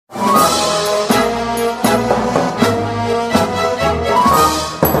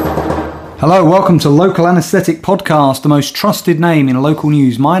Hello, welcome to Local Anaesthetic Podcast, the most trusted name in local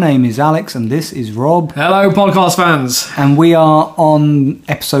news. My name is Alex and this is Rob. Hello, podcast fans. And we are on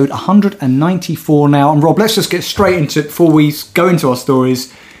episode 194 now. And Rob, let's just get straight into it before we go into our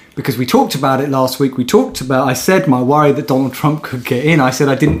stories, because we talked about it last week. I said my worry that Donald Trump could get in. I said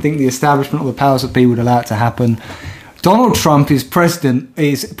I didn't think the establishment or the powers that be would allow it to happen. Donald Trump is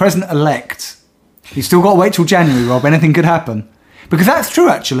president-elect. You've still got to wait till January, Rob. Anything could happen. Because that's true,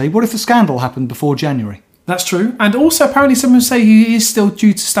 actually. What if the scandal happened before January? That's true. And also, apparently, someone say he is still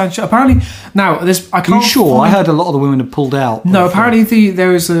due to stand trial. Apparently, now, I can't... Are you sure? I heard a lot of the women have pulled out. No, apparently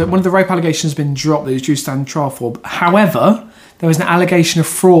there is one of the rape allegations has been dropped that he's due to stand trial for. However, there was an allegation of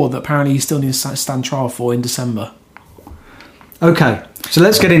fraud that apparently he still needs to stand trial for in December. Okay, so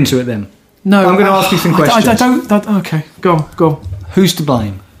let's get into it then. No, I'm going to ask you some questions. Okay, go on. Who's to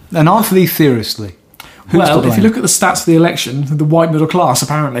blame? And answer these seriously. Well, if you look at the stats for the election, the white middle class,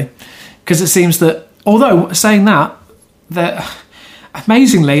 apparently, because it seems that, although saying that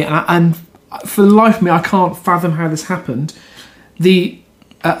amazingly, and for the life of me, I can't fathom how this happened, the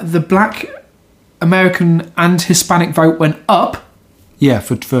black American and Hispanic vote went up. Yeah,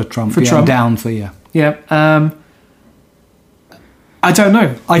 for Trump. Trump. Down for, yeah. Yeah. I don't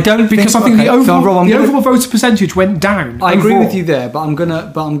know. I think the overall voter percentage went down. I agree with you there, but I'm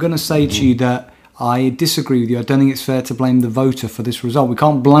gonna say to you that I disagree with you. I don't think it's fair to blame the voter for this result. We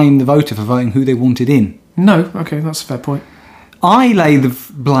can't blame the voter for voting who they wanted in. No, okay, that's a fair point. I lay the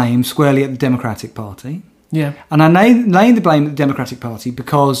blame squarely at the Democratic Party. Yeah. And I lay the blame at the Democratic Party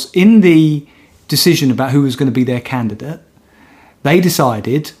because in the decision about who was going to be their candidate, they did decide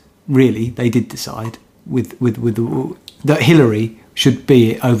that Hillary should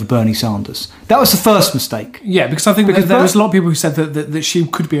be over Bernie Sanders. That was the first mistake. Yeah, because I think there was a lot of people who said that she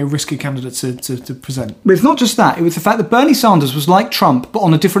could be a risky candidate to present. But it's not just that. It was the fact that Bernie Sanders was like Trump, but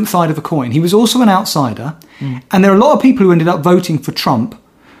on a different side of a coin. He was also an outsider. And there are a lot of people who ended up voting for Trump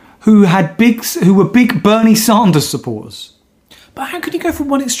who were big Bernie Sanders supporters. But how could you go from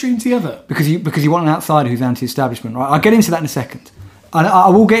one extreme to the other? Because you want an outsider who's anti-establishment, right? I'll get into that in a second. And I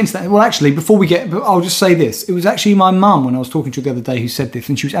will get into that. Well, actually, I'll just say this. It was actually my mum, when I was talking to her the other day, who said this,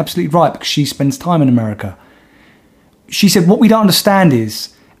 and she was absolutely right, because she spends time in America. She said, what we don't understand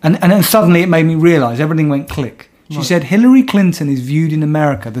is, and then suddenly it made me realise, everything went click. She said, Hillary Clinton is viewed in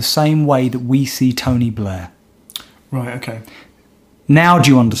America the same way that we see Tony Blair. Right, okay. Now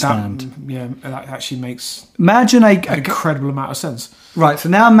do you understand? That actually makes imagine an incredible amount of sense. Right, so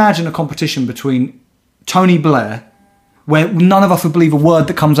now imagine a competition between Tony Blair, where none of us would believe a word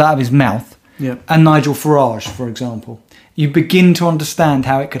that comes out of his mouth, and Nigel Farage, for example. You begin to understand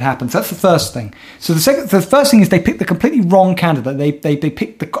how it could happen. So that's the first thing. So the first thing is they picked the completely wrong candidate. They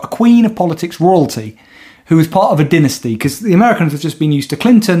picked a queen of politics, royalty, who was part of a dynasty, because the Americans have just been used to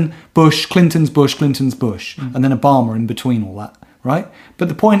Clinton, Bush, Clinton's Bush, Clinton's Bush, and then Obama in between all that, right? But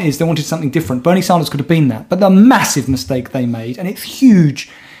the point is they wanted something different. Bernie Sanders could have been that. But the massive mistake they made, and it's huge,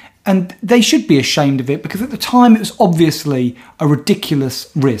 and they should be ashamed of it, because at the time it was obviously a ridiculous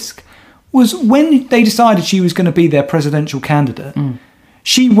risk, was when they decided she was going to be their presidential candidate,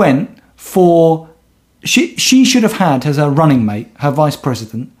 she went for... She should have had as her running mate, her vice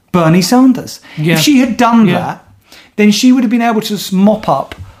president, Bernie Sanders. Yeah. If she had done that, then she would have been able to just mop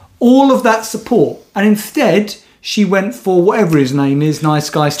up all of that support. And instead, she went for whatever his name is, nice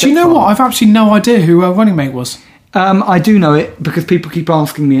guy stepfather. Do you know what? I've actually no idea who her running mate was. I do know it because people keep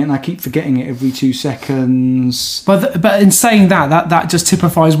asking me and I keep forgetting it every 2 seconds. But in saying that just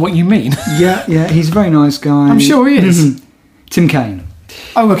typifies what you mean. Yeah, he's a very nice guy. I'm sure he is. Tim Kaine.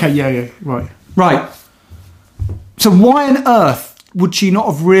 Oh, okay, yeah, right. So why on earth would she not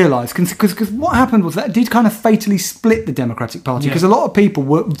have realised? Because what happened was that did kind of fatally split the Democratic Party, because a lot of people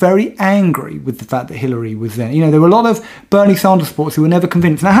were very angry with the fact that Hillary was there. You know, there were a lot of Bernie Sanders supporters who were never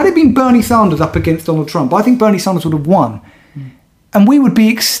convinced. Now, had it been Bernie Sanders up against Donald Trump, I think Bernie Sanders would have won. And we would be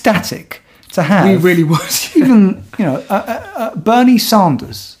ecstatic to have... We really would. Even, Bernie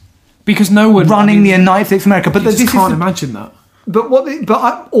Sanders... Because no one... running the United States of America. But you just can't imagine that.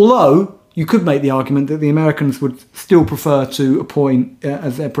 Although... You could make the argument that the Americans would still prefer to appoint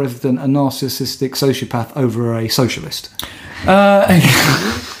as their president a narcissistic sociopath over a socialist. But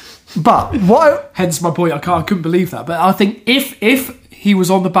what? Hence my point. I couldn't believe that. But I think if he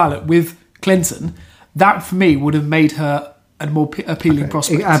was on the ballot with Clinton, that for me would have made her a more appealing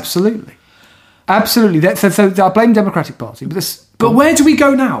prospect. Absolutely. So I blame Democratic Party, but where do we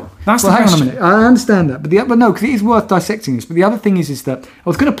go now? That's the question. Hang on a minute. I understand that, but no, because it is worth dissecting this. But the other thing is that I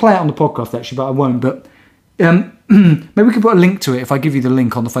was going to play it on the podcast actually, but I won't. But maybe we could put a link to it if I give you the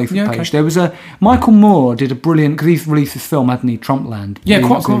link on the Facebook page. Okay. There was Michael Moore did a brilliant, because he's released this film, hadn't he, Trumpland? Yeah,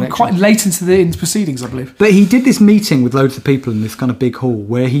 quite late into the proceedings, I believe. But he did this meeting with loads of people in this kind of big hall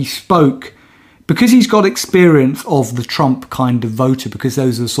where he spoke, because he's got experience of the Trump kind of voter, because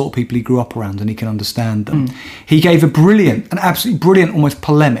those are the sort of people he grew up around and he can understand them. He gave an absolutely brilliant, almost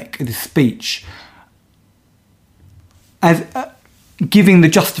polemic in his speech, as giving the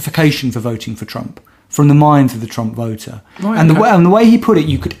justification for voting for Trump from the minds of the Trump voter. Right, and the way he put it,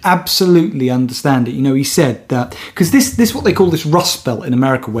 you could absolutely understand it. You know, he said that, because this what they call this Rust Belt in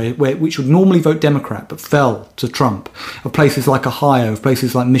America, which would normally vote Democrat but fell to Trump, of places like Ohio, of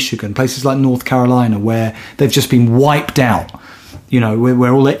places like Michigan, places like North Carolina, where they've just been wiped out, you know,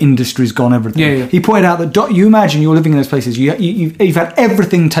 where all their industry's gone, everything. Yeah. He pointed out that, you imagine you're living in those places, you've had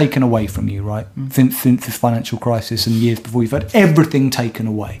everything taken away from you, right? Since this financial crisis and years before, you've had everything taken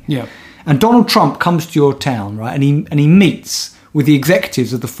away. Yeah. And Donald Trump comes to your town, right, and he meets with the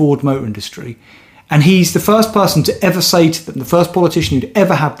executives of the Ford Motor industry, and he's the first person to ever say to them, the first politician who'd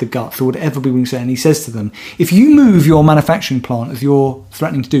ever have the guts or would ever be willing to say, and he says to them, if you move your manufacturing plant, as you're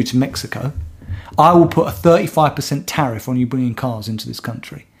threatening to do, to Mexico, I will put a 35% tariff on you bringing cars into this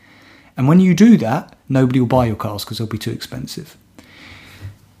country. And when you do that, nobody will buy your cars because they'll be too expensive.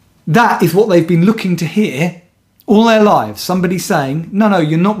 That is what they've been looking to hear all their lives. Somebody saying, no,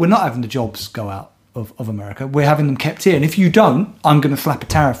 we're not having the jobs go out of America. We're having them kept here. And if you don't, I'm going to slap a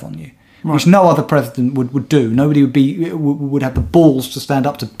tariff on you, which no other president would do. Nobody would have the balls to stand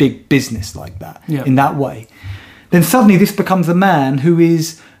up to big business like that in that way. Then suddenly this becomes a man who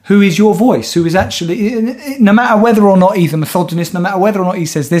is your voice, who is actually, no matter whether or not he's a misogynist, no matter whether or not he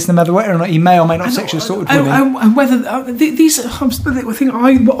says this, no matter whether or not he may or may not sexually assault women. And whether these, I think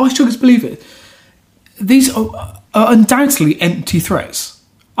I struggle to believe it. These are undoubtedly empty threats.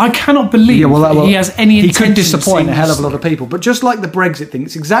 I cannot believe he has any intention. He could disappoint a hell of a lot of people. But just like the Brexit thing,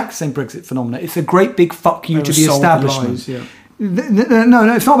 it's exactly the same Brexit phenomenon. It's a great big fuck you to the establishment.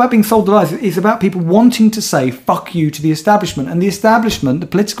 No, it's not about being sold the lies. It's about people wanting to say fuck you to the establishment. And the establishment, the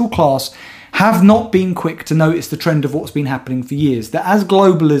political class, have not been quick to notice the trend of what's been happening for years. That as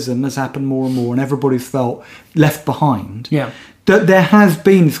globalism has happened more and more and everybody's felt left behind, that there has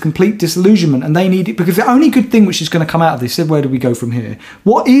been this complete disillusionment, and they need it, because the only good thing which is going to come out of this, where do we go from here?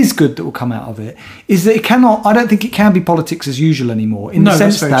 What is good that will come out of it is that I don't think it can be politics as usual anymore, in the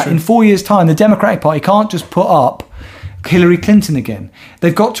sense that in 4 years' time, the Democratic Party can't just put up Hillary Clinton again.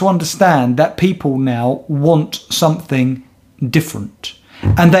 They've got to understand that people now want something different,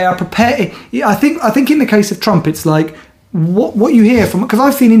 and they are prepared. I think in the case of Trump, it's like what you hear from, because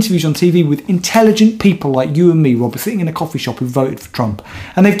I've seen interviews on TV with intelligent people like you and me, Rob, sitting in a coffee shop who voted for Trump,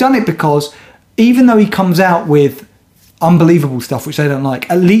 and they've done it because even though he comes out with unbelievable stuff which they don't like,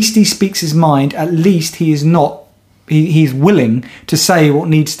 at least he speaks his mind. At least he is not. He's willing to say what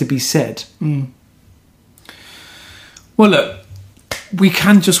needs to be said. Well, look, we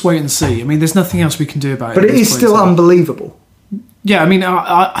can just wait and see. I mean, there's nothing else we can do about it. But it is still unbelievable. Yeah, I mean,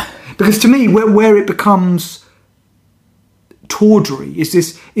 because to me, where it becomes tawdry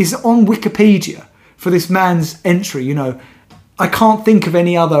is on Wikipedia for this man's entry. You know, I can't think of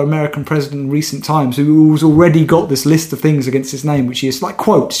any other American president in recent times who's already got this list of things against his name, which is like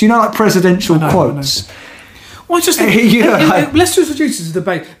quotes. You know, like presidential quotes. Well, I just think, let's just reduce it to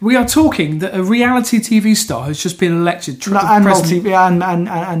debate. We are talking that a reality TV star has just been elected and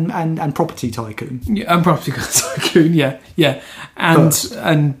property tycoon. Yeah, and property tycoon, yeah.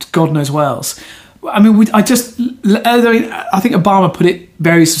 And God knows what else. I mean, I think Obama put it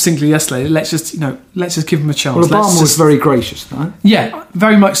very succinctly yesterday. Let's just give him a chance. Well, Obama was very gracious, though. Yeah,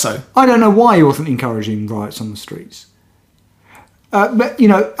 very much so. I don't know why he wasn't encouraging riots on the streets. But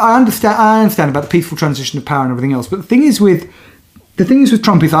I understand about the peaceful transition of power and everything else. But the thing is with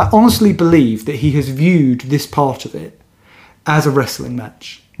Trump is I honestly believe that he has viewed this part of it as a wrestling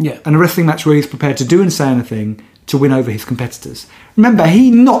match. Yeah, and a wrestling match where he's prepared to do and say anything to win over his competitors. Remember,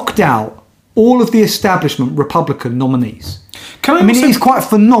 he knocked out all of the establishment Republican nominees. It's quite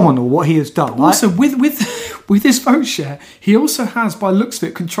phenomenal what he has done. Also, right? with his vote share, he also has, by looks of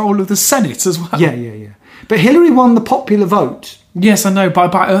it, control of the Senate as well. Yeah. But Hillary won the popular vote. Yes, I know.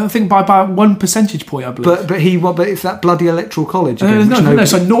 I think by 1 percentage point, I believe. But it's that bloody electoral college. Again, no.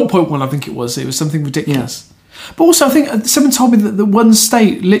 So 0.1, I think it was. It was something ridiculous. Yeah. But also, I think someone told me that the one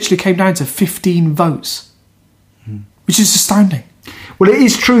state literally came down to 15 votes, which is astounding. Well, it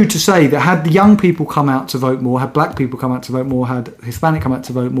is true to say that had the young people come out to vote more, had black people come out to vote more, had Hispanic come out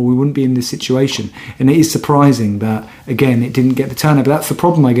to vote more, we wouldn't be in this situation. And it is surprising that, again, it didn't get the turnout. But that's the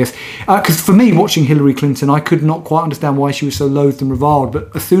problem, I guess. Because for me, watching Hillary Clinton, I could not quite understand why she was so loathed and reviled.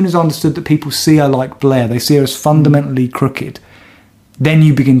 But as soon as I understood that people see her like Blair, they see her as fundamentally crooked, then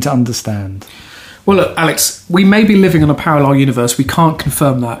you begin to understand. Well, look, Alex, we may be living on a parallel universe. We can't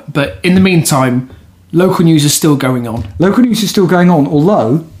confirm that. But in the meantime, local news is still going on. Local news is still going on,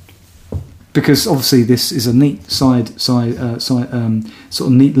 although, because obviously this is a neat sort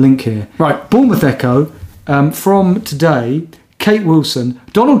of neat link here. Right. Bournemouth Echo, from today, Kate Wilson,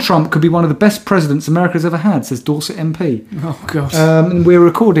 Donald Trump could be one of the best presidents America's ever had, says Dorset MP. Oh, gosh. And we're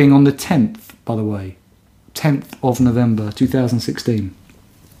recording on the 10th, by the way. 10th of November, 2016.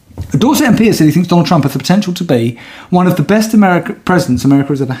 Dorset MP has said he thinks Donald Trump has the potential to be one of the best presidents America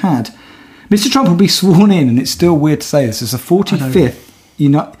has ever had. Mr. Trump will be sworn in, and it's still weird to say this, as the 45th...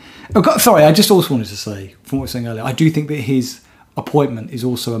 Sorry, I just also wanted to say, from what I was saying earlier, I do think that his appointment is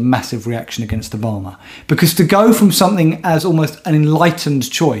also a massive reaction against Obama. Because to go from something as almost an enlightened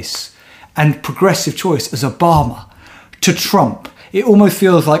choice and progressive choice as Obama to Trump, it almost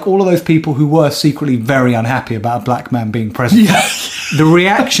feels like all of those people who were secretly very unhappy about a black man being president, the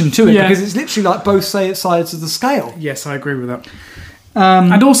reaction to it, because it's literally like both sides of the scale. Yes, I agree with that.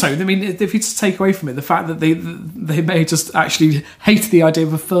 And also, I mean, if you just take away from it the fact that they may just actually hate the idea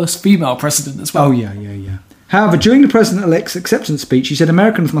of a first female president as well. Oh, yeah. However, during the President-elect's acceptance speech, he said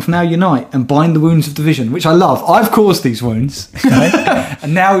Americans must now unite and bind the wounds of division, which I love. I've caused these wounds, okay?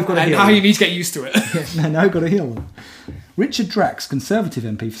 And now we've got to heal them. Now you need to get used to it. Now we've got to heal them. Richard Drax, Conservative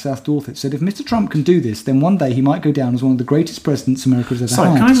MP for South Dorset, said if Mr. Trump can do this, then one day he might go down as one of the greatest presidents America has ever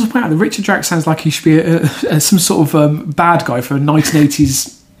had. Can I just point out that Richard Drax sounds like he should be some sort of bad guy for a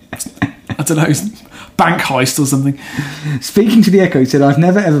 1980s, I don't know, bank heist or something. Speaking to the Echo, he said, I've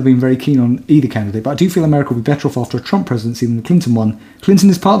never ever been very keen on either candidate, but I do feel America will be better off after a Trump presidency than the Clinton one. Clinton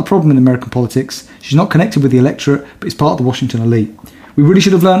is part of the problem in American politics. She's not connected with the electorate, but is part of the Washington elite. We really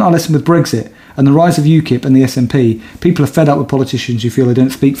should have learned our lesson with Brexit and the rise of UKIP and the SNP. People are fed up with politicians who feel they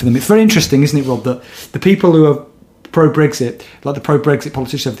don't speak for them. It's very interesting, isn't it, Rob, that the people who are pro-Brexit, like the pro-Brexit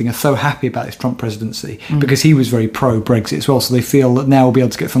politicians and everything, are so happy about this Trump presidency because he was very pro-Brexit as well, so they feel that now we'll be able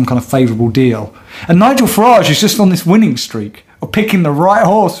to get some kind of favourable deal. And Nigel Farage is just on this winning streak of picking the right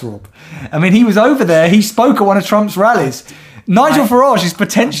horse, Rob. I mean, he was over there, he spoke at one of Trump's rallies. Nigel Farage is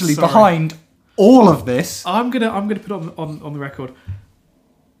potentially behind all of this. I'm gonna put on the record.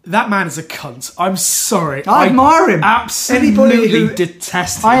 That man is a cunt. I'm sorry. I admire him. Absolutely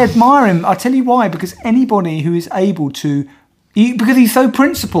detest him. I admire him. I'll tell you why. Because anybody who is able to... because he's so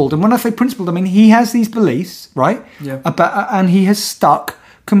principled. And when I say principled, I mean he has these beliefs, right? Yeah. And he has stuck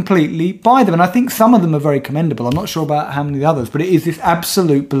completely by them. And I think some of them are very commendable. I'm not sure about how many of the others. But it is this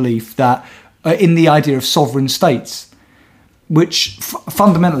absolute belief that in the idea of sovereign states, which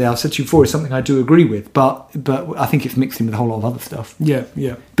fundamentally, I've said to you before, is something I do agree with, but I think it's mixed in with a whole lot of other stuff. Yeah.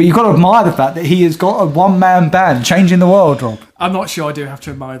 But you've got to admire the fact that he has got a one-man band changing the world, Rob. I'm not sure I do have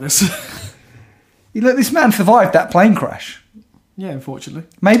to admire this. Look, this man survived that plane crash. Yeah, unfortunately.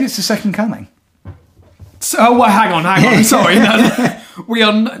 Maybe it's the second coming. So, well, hang on. Sorry. We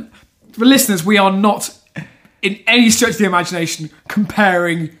are, for listeners, we are not, in any stretch of the imagination,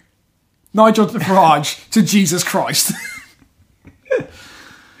 comparing Nigel Farage to Jesus Christ.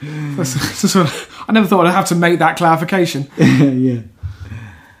 I never thought I'd have to make that clarification. Yeah.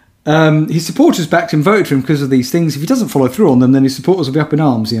 His supporters backed him, voted for him because of these things. If he doesn't follow through on them, then his supporters will be up in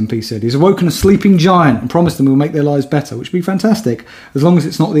arms, the MP said. He's awoken a sleeping giant and promised them he will make their lives better, which would be fantastic, as long as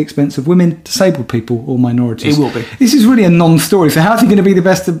it's not at the expense of women, disabled people or minorities. It will be. This is really a non-story. So how's he going to be the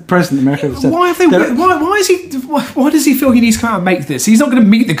best president America ever said? Why does he feel he needs to come out and make this? He's not going to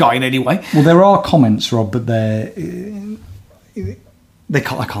meet the guy in any way. Well, there are comments, Rob, but they're... I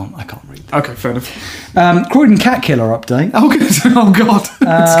can't read them. Okay, fair enough. Croydon cat killer update. Oh, good. Oh, God.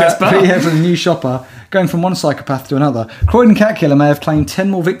 This gets better. Yeah, from the new shopper. Going from one psychopath to another. Croydon cat killer may have claimed 10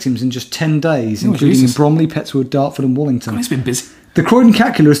 more victims in just 10 days, including in Bromley, Pettswood, Dartford and Wallington. God, he's been busy. The Croydon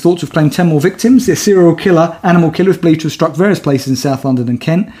cat killer is thought to have claimed 10 more victims. The serial killer, animal killer, is believed to have struck various places in South London and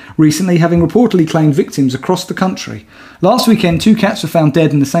Kent, recently having reportedly claimed victims across the country. Last weekend, 2 cats were found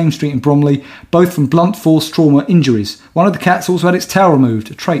dead in the same street in Bromley, both from blunt force trauma injuries. One of the cats also had its tail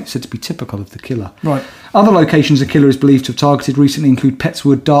removed, a trait said to be typical of the killer. Right. Other locations the killer is believed to have targeted recently include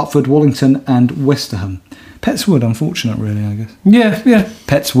Pettswood, Dartford, Wallington and Westerham. Pettswood, unfortunate really, I guess. Yeah.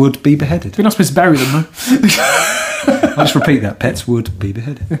 Pets would be beheaded. We're not supposed to bury them, though. I'll just repeat that. Pets would be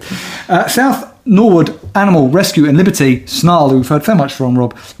beheaded. South Norwood Animal Rescue and Liberty, Snarl, who we've heard so much from,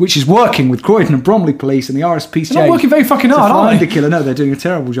 Rob, which is working with Croydon and Bromley Police and the RSPCA. They're not working very fucking hard, to are find they? the killer. No, they're doing a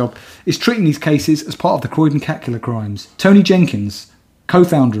terrible job. Is treating these cases as part of the Croydon cat killer crimes. Tony Jenkins,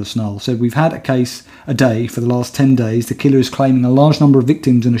 co-founder of Snarl, said, we've had a case a day for the last 10 days. The killer is claiming a large number of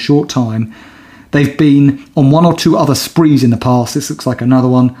victims in a short time. They've been on one or two other sprees in the past. This looks like another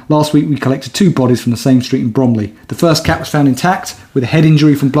one. Last week we collected 2 bodies from the same street in Bromley. The first cat was found intact with a head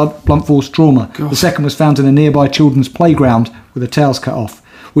injury from blunt force trauma. God. The second was found in a nearby children's playground with the tails cut off.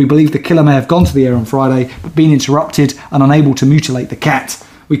 We believe the killer may have gone to the air on Friday but been interrupted and unable to mutilate the cat.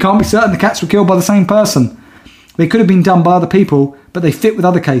 We can't be certain the cats were killed by the same person. They could have been done by other people, but they fit with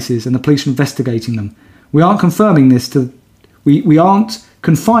other cases and the police are investigating them. We aren't confirming this to... We aren't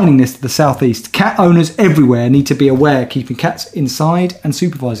confining this to the southeast. Cat owners everywhere need to be aware, keeping cats inside and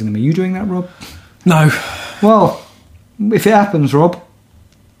supervising them. Are you doing that, Rob? No. Well, if it happens, Rob.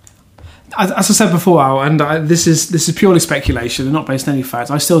 As I said before, Al, and this is purely speculation and not based on any facts,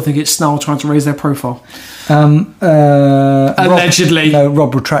 I still think it's Snarl trying to raise their profile. Allegedly.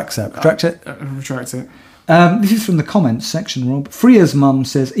 Rob retracts that. Retract it? Retract it. This is from the comments section, Rob. Freya's mum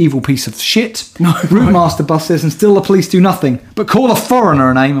says, evil piece of shit. No, Routemaster Bus says, and still the police do nothing but call a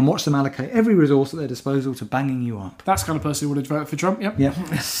foreigner a name and watch them allocate every resource at their disposal to banging you up. That's the kind of person who would have voted for Trump, yep. Yeah.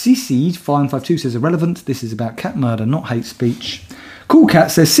 CC552 says, irrelevant. This is about cat murder, not hate speech. Cool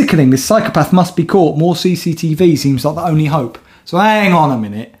Cat says, sickening. This psychopath must be caught. More CCTV seems like the only hope. So hang on a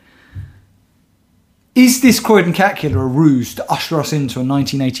minute. Is this Croydon cat killer a ruse to usher us into a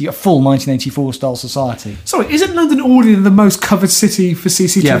full 1984 style society? Sorry, isn't London already the most covered city for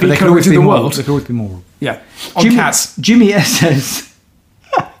CCTV coverage in the world? There could always be more. Yeah. On cats. Jimmy S says...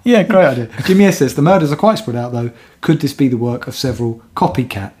 yeah, great idea. Jimmy S says, the murders are quite spread out though. Could this be the work of several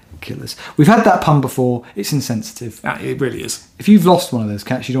copycat killers? We've had that pun before. It's insensitive. It really is. If you've lost one of those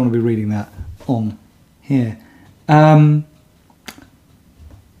cats, you don't want to be reading that on here.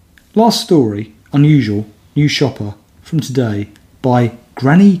 Last story... Unusual new shopper from today by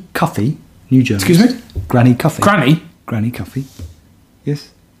Granny Cuffy, New Jersey. Excuse me? Granny Cuffy. Granny Cuffy.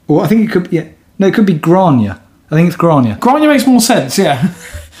 Yes. Or I think it could. Yeah. No, it could be Grania. I think it's Grania. Grania makes more sense. Yeah.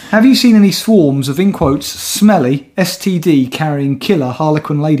 Have you seen any swarms of, in quotes, smelly STD carrying killer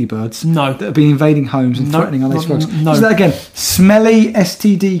harlequin ladybirds? No. That have been invading homes and threatening unlace folks? No. So that again, smelly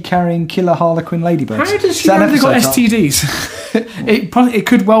STD carrying killer harlequin ladybirds. How does she know they've got STDs? It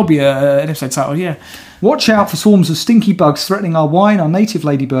could well be an episode title, yeah. Watch out for swarms of stinky bugs threatening our wine, our native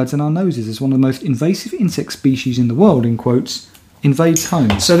ladybirds and our noses as one of the most invasive insect species in the world, in quotes, invades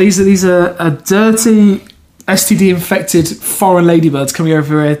homes. So these are dirty... STD-infected foreign ladybirds coming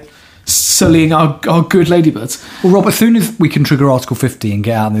over here, sullying our good ladybirds. Well, Rob, as soon as we can trigger Article 50 and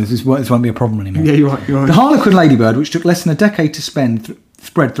get out, this won't be a problem anymore. Yeah, you're right. The harlequin ladybird, which took less than a decade to spread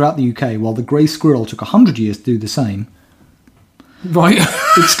throughout the UK, while the grey squirrel took 100 years to do the same. Right.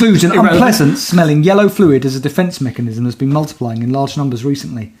 Excludes an unpleasant-smelling yellow fluid as a defence mechanism that's been multiplying in large numbers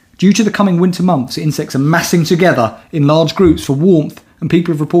recently. Due to the coming winter months, insects are massing together in large groups for warmth, and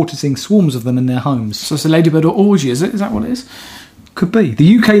people have reported seeing swarms of them in their homes. So it's a ladybird orgy, is it? Is that what it is? Could be.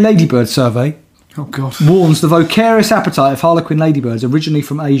 The UK Ladybird Survey warns the voracious appetite of harlequin ladybirds, originally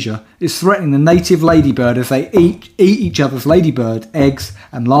from Asia, is threatening the native ladybird as they eat each other's ladybird eggs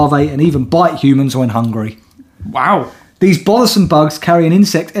and larvae and even bite humans when hungry. Wow. These bothersome bugs carry an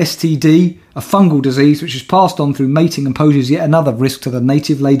insect STD, a fungal disease which is passed on through mating and poses yet another risk to the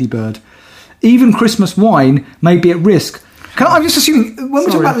native ladybird. Even Christmas wine may be at risk. I'm just assuming, when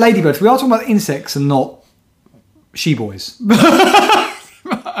we talk about ladybirds, we are talking about insects and not she-boys.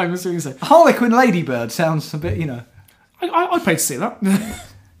 I'm assuming so. Harlequin ladybird sounds a bit, I'd pay to see that.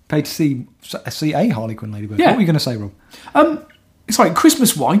 Pay to see a harlequin ladybird. Yeah. What were you going to say, Rob? It's like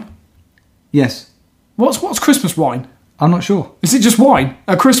Christmas wine. Yes. What's Christmas wine? I'm not sure. Is it just wine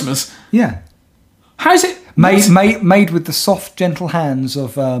at Christmas? Yeah. How is it? Made with the soft, gentle hands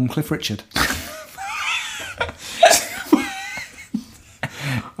of Cliff Richard.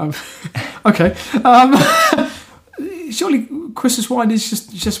 Okay. Surely Christmas wine is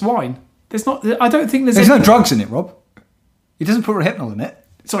just wine. There's not. I don't think there's no drugs in it, Rob. He doesn't put rehypnol in it.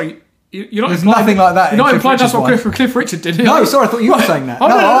 Sorry, you're not. There's nothing like that. You're not implying that's what Cliff Richard did. No, sorry, I thought you were saying that. No,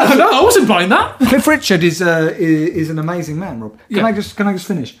 I wasn't implying that. Cliff Richard is an amazing man, Rob. Can I just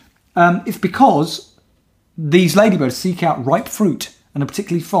finish? It's because these ladybirds seek out ripe fruit and are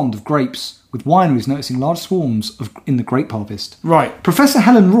particularly fond of grapes, with wineries noticing large swarms in the grape harvest. Right. Professor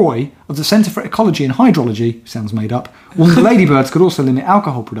Helen Roy of the Centre for Ecology and Hydrology, sounds made up, warned the ladybirds could also limit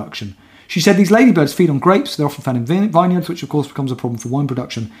alcohol production. She said these ladybirds feed on grapes. They're often found in vineyards, which of course becomes a problem for wine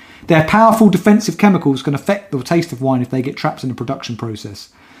production. Their powerful defensive chemicals can affect the taste of wine if they get trapped in the production process.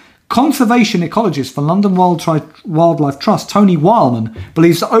 Conservation ecologist for London Wildlife Trust, Tony Wileman,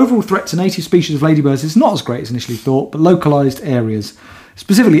 believes the overall threat to native species of ladybirds is not as great as initially thought, but localised areas,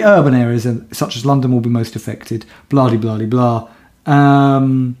 specifically urban areas such as London, will be most affected. Blah-de-blah-de-blah.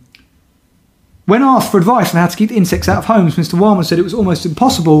 When asked for advice on how to keep the insects out of homes, Mr. Wileman said it was almost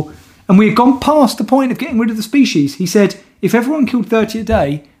impossible, and we had gone past the point of getting rid of the species. He said, if everyone killed 30 a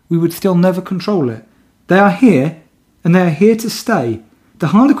day, we would still never control it. They are here, and they are here to stay. The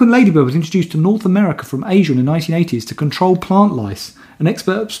harlequin ladybird was introduced to North America from Asia in the 1980s to control plant lice, and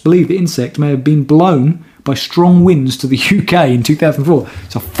experts believe the insect may have been blown by strong winds to the UK in 2004.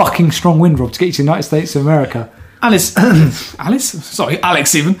 It's a fucking strong wind, Rob, to get you to the United States of America. Alex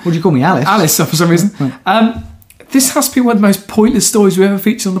even. What do you call me, Alice? Alice, for some reason. Right. This has to be one of the most pointless stories we've ever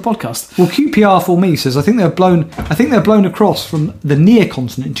featured on the podcast. Well, QPR for me says I think they're blown across from the near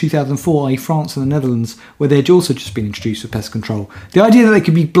continent in 2004, i.e. France and the Netherlands, where they'd also just been introduced for pest control. The idea that they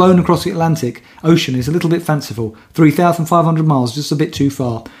could be blown across the Atlantic Ocean is a little bit fanciful. 3,500 miles, just a bit too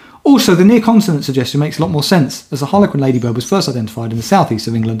far. Also, the near continent suggestion makes a lot more sense, as the harlequin ladybird was first identified in the southeast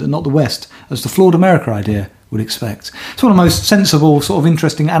of England and not the west, as the flawed America idea would expect. It's one of the most sensible, sort of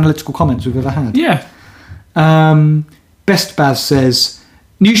interesting analytical comments we've ever had. Yeah. Best Baz says,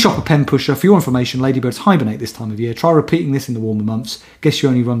 new shopper pen pusher, for your information, ladybirds hibernate this time of year. Try repeating this in the warmer months. Guess you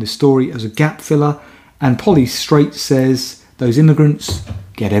only run this story as a gap filler. And Polly Straight says, those immigrants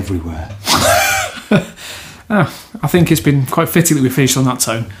get everywhere. I think it's been quite fitting that we finished on that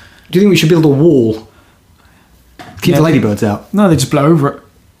tone. Do you think we should build a wall? Keep the ladybirds out? No, they just blow over it.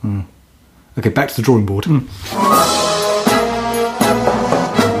 Okay, back to the drawing board.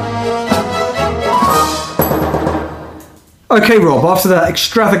 Okay, Rob, after that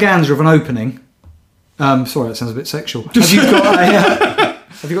extravaganza of an opening... sorry, that sounds a bit sexual. Have you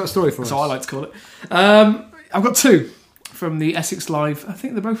got a story for us? That's what I like to call it. I've got two from the Essex Live. I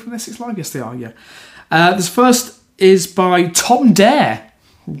think they're both from Essex Live. Yes, they are, yeah. This first is by Tom Dare.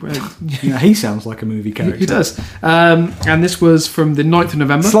 Yeah, he sounds like a movie character. He does. And this was from the 9th of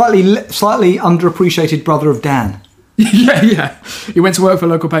November. Slightly underappreciated brother of Dan. Yeah. He went to work for a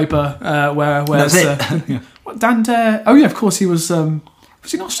local paper where... That's it. Yeah. What, Dan Dare? Oh, yeah, of course, he was... was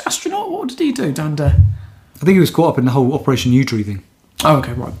he not an astronaut? What did he do, Dan Dare? I think he was caught up in the whole Operation Newtree thing. Oh,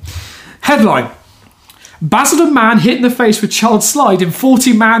 okay, right. Headline. Basildon man hit in the face with child slide in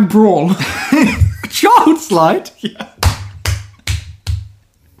 40-man brawl. Child slide? Yeah.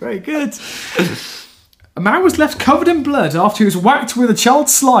 Very good. A man was left covered in blood after he was whacked with a child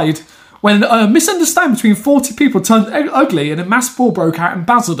slide when a misunderstanding between 40 people turned ugly and a mass brawl broke out in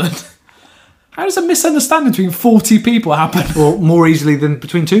Basildon. How does a misunderstanding between 40 people happen? Well, more easily than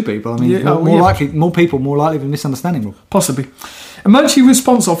between two people. I mean, more people, more likely than misunderstanding. Possibly. Emergency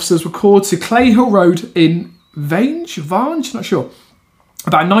response officers were called to Clay Hill Road in Vange, not sure,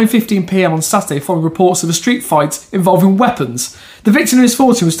 about 9:15 p.m. on Saturday following reports of a street fight involving weapons. The victim in his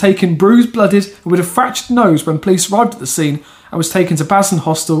 40s was taken bruised, blooded, and with a fractured nose when police arrived at the scene and was taken to Basildon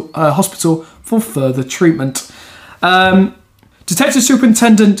Hospital for further treatment. Detective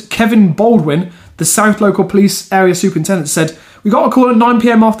Superintendent Kevin Baldwin, the South Local Police Area Superintendent, said, "We got a call at 9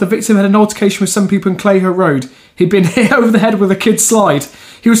 p.m. after the victim had an altercation with some people in Clay Hill Road. He'd been hit over the head with a kid's slide.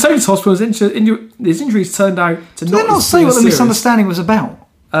 He was taken to hospital. His injuries turned out to not... Did they not say what the misunderstanding was about?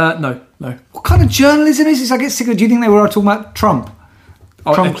 No. What kind of journalism is this? I get sick of it. Do you think they were talking about Trump?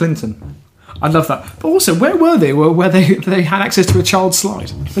 Clinton. I love that. But also, where were they? Where they had access to a child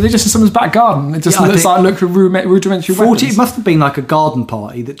slide? Were they just in someone's back garden? It just looked rudimentary 40, weapons. It must have been like a garden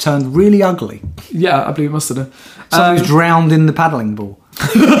party that turned really ugly. Yeah, I believe it must have done. Someone was drowned in the paddling ball.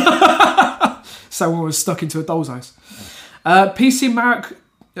 Someone was stuck into a doll's house. PC Marek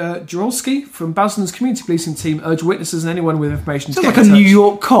Jurolski from Basildon's community policing team urged witnesses and anyone with information to get in touch. Sounds like a New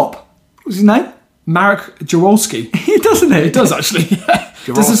York cop. What's his name? Marek Jurolski. It doesn't it? It does, actually.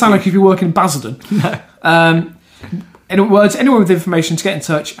 Doesn't sound like if you work in Basildon. No. In other words, anyone with information to get in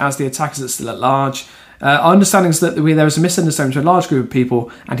touch as the attackers are still at large. Our understanding is that there was a misunderstanding between a large group of people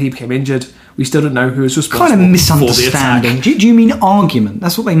and he became injured. We still don't know who is responsible kind of misunderstanding. For the attack. Do you mean argument?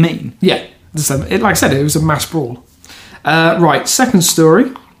 That's what they mean? Yeah. Like I said, it was a mass brawl. Right, second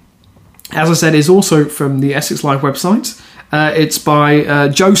story, as I said, is also from the Essex Live website. It's by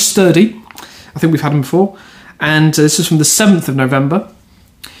Joe Sturdy. I think we've had him before. And this is from the 7th of November.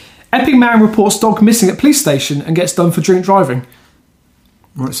 Epping man reports dog missing at police station and gets done for drink driving.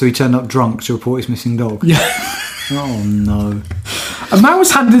 Right, so he turned up drunk to report his missing dog. Yeah. Oh no. A man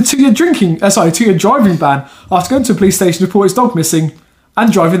was handed a 2-year driving ban after going to a police station to report his dog missing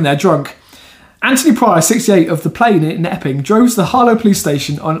and driving there drunk. Anthony Pryor, 68, of the Plain in Epping, drove to the Harlow police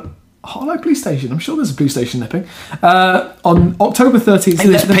station on Harlow Police Station. I'm sure there's a police station in Epping. On October 13th... Hey,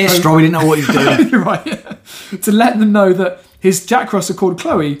 let's pissed, Rob. We didn't know what he was doing. Right, yeah. To let them know that his Jack Russell called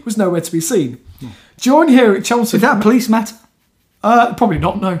Chloe was nowhere to be seen. During here at Chelmsford... Is that a police matter? Probably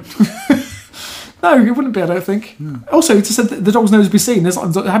not, no. No, it wouldn't be, I don't think. No. Also, he just said that the dog's nowhere to be seen. They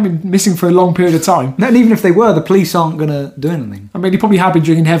haven't been missing for a long period of time. No, and even if they were, the police aren't going to do anything. I mean, he probably had been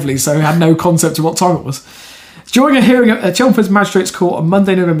drinking heavily, so he had no concept of what time it was. During a hearing at Chelmsford Magistrates Court on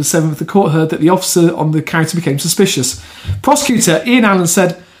Monday, November 7th, the court heard that the officer on the counter became suspicious. Prosecutor Ian Allen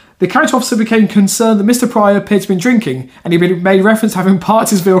said the counter officer became concerned that Mr. Pryor appeared to have been drinking, and he made reference to having parked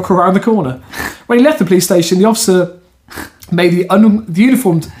his vehicle around the corner. When he left the police station, the officer made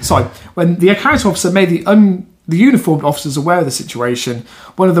when the account officer made the uniformed officers aware of the situation,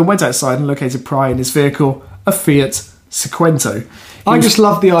 one of them went outside and located Pryor in his vehicle, a Fiat Sequento. I just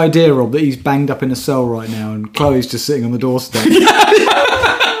love the idea, Rob, that he's banged up in a cell right now and Chloe's just sitting on the doorstep.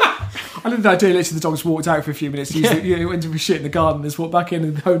 I love the idea. Literally, the dog's walked out for a few minutes. He went to shit in the garden, has walked back in,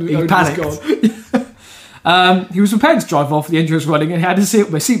 and he panicked. He was prepared to drive off. The engine was running, and he had his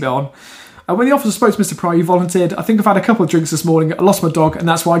seatbelt on. When the officer spoke to Mr. Pryor, he volunteered, "I think I've had a couple of drinks this morning. I lost my dog, and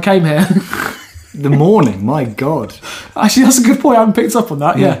that's why I came here." The morning, my God. Actually, that's a good point. I haven't picked up on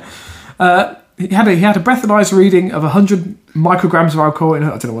that. Yeah. He had a breathalyzer reading of 100 micrograms of alcohol in... I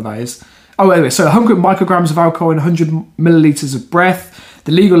don't know what that is. Oh, anyway, so 100 micrograms of alcohol in 100 millilitres of breath.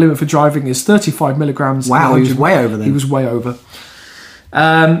 The legal limit for driving is 35 milligrams. Wow, he was way over then. He was way over.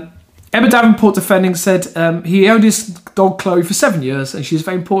 Emma Davenport defending said he owned his dog Chloe for 7 years and she's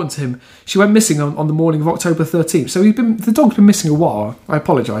very important to him. She went missing on the morning of October 13th. So the dog's been missing a while. I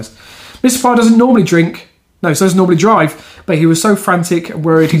apologise. Mr. Pryor doesn't normally drink. No, he doesn't normally drive, but he was so frantic and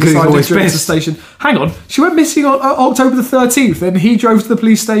worried he decided to drive to the station. Hang on, she went missing on October the 13th, and he drove to the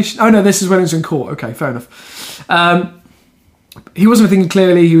police station. Oh no, this is when he was in court. Okay, fair enough. He wasn't thinking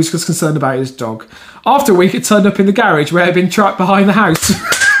clearly, he was just concerned about his dog. After a week, it turned up in the garage where it had been trapped behind the house,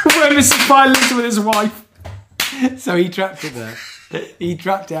 where Mrs. Pryor lived with his wife. So he trapped it there. He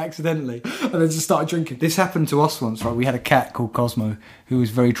trapped it accidentally. And then just started drinking. This happened to us once, right? We had a cat called Cosmo who was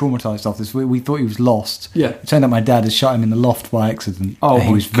very traumatised after this. We thought he was lost. Yeah. It turned out my dad had shut him in the loft by accident. Oh,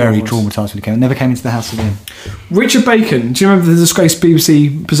 he was very traumatised when he came. Never came into the house again. Richard Bacon. Do you remember the disgraced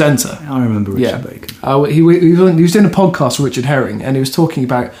BBC presenter? I remember Richard Bacon. He was doing a podcast with Richard Herring and he was talking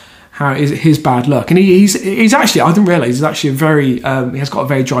about how his bad luck. And he's actually, I didn't realise, he's actually he has got a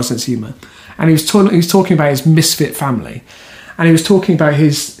very dry sense of humour. And he was talking about his misfit family. And he was talking about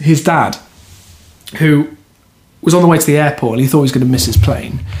his dad, who was on the way to the airport and he thought he was going to miss his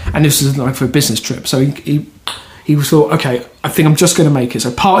plane. And this was like for a business trip. So he thought, okay, I think I'm just going to make it.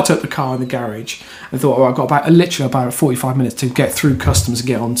 So parked up the car in the garage and thought, I've got literally about 45 minutes to get through customs and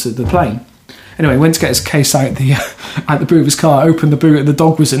get onto the plane. Anyway, went to get his case out at the boot of his car, opened the boot and the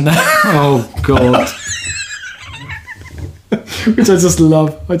dog was in there. Oh, God. Which I just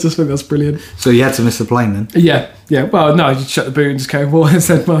love. I just think that's brilliant. So you had to miss the plane then? Yeah. Well, no, I just shut the boot and just came forward and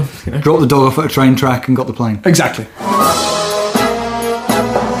said, well, you know. Dropped the dog off at a train track and got the plane. Exactly.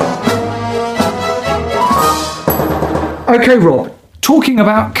 Okay, Rob. Talking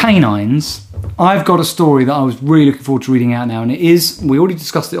about canines, I've got a story that I was really looking forward to reading out now, and it is, we already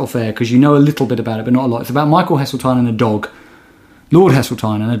discussed it off air because you know a little bit about it, but not a lot. It's about Michael Heseltine and a dog. Lord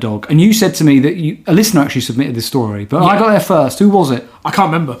Heseltine and a dog. And you said to me that a listener actually submitted this story, but I got there first. Who was it? I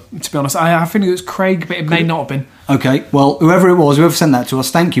can't remember, to be honest. I think it was Craig, but it may not have been. Okay, well, whoever it was, whoever sent that to us,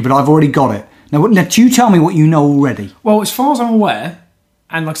 thank you, but I've already got it. Now do you tell me what you know already? Well, as far as I'm aware,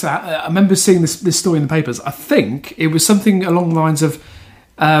 and like I said, I remember seeing this story in the papers, I think it was something along the lines of,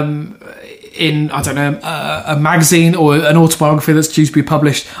 in, I don't know, a magazine or an autobiography that's due to be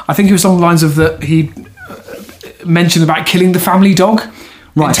published. I think it was along the lines of that he mentioned about killing the family dog.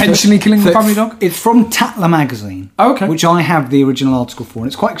 Right, intentionally killing the family dog? It's from Tatler magazine, okay, which I have the original article for, and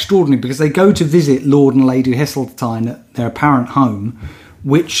it's quite extraordinary because they go to visit Lord and Lady Heseltine at their apparent home,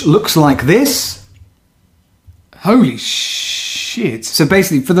 which looks like this. Holy shit. So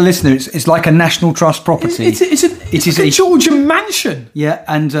basically, for the listener, it's like a National Trust property. It's like a Georgian mansion. Yeah,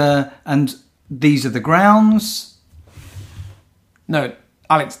 and these are the grounds. No,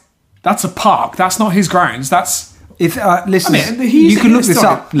 Alex, that's a park. That's not his grounds. That's... Listen, you can look this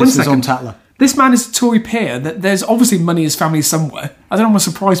up, listeners, on Tatler. This man is a Tory peer. There's obviously money in his family somewhere. I don't know, I'm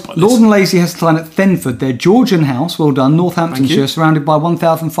surprised by this. Lord and Lady Heseltine at Thenford, their Georgian house, well done, Northamptonshire, surrounded by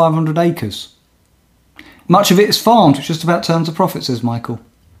 1,500 acres. Much of it is farmed, which just about turns a profit, says Michael.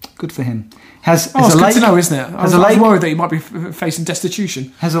 Good for him. It's good to know, isn't it? I was worried that he might be facing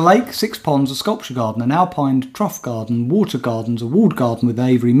destitution. Has a lake, 6 ponds, a sculpture garden, an alpine trough garden, water gardens, a walled garden with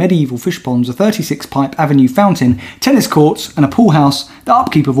aviary, medieval fish ponds, a 36-pipe avenue fountain, tennis courts, and a pool house, the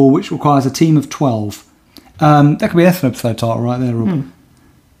upkeep of all which requires a team of 12. That could be an episode title right there, Rob.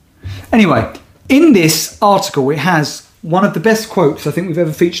 Anyway, in this article, it has one of the best quotes I think we've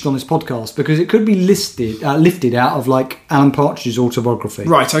ever featured on this podcast, because it could be lifted out of like Alan Partridge's autobiography.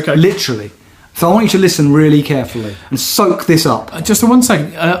 Right, okay. Literally. So I want you to listen really carefully and soak this up. Just one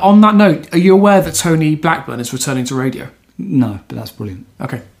second. On that note, are you aware that Tony Blackburn is returning to radio? No, but that's brilliant.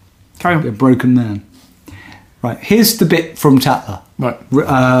 Okay. Carry on. A broken man. Right, here's the bit from Tatler.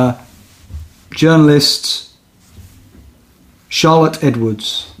 Right. Journalist Charlotte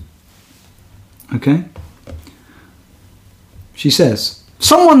Edwards. Okay? She says,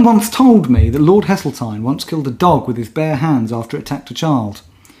 someone once told me that Lord Heseltine once killed a dog with his bare hands after it attacked a child.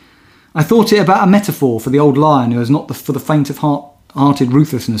 I thought it about a metaphor for the old lion who has not for the faint of hearted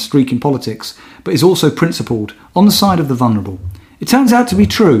ruthlessness streak in politics, but is also principled, on the side of the vulnerable. It turns out to be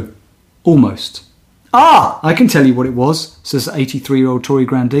true. Almost. Ah, I can tell you what it was, says the 83-year-old Tory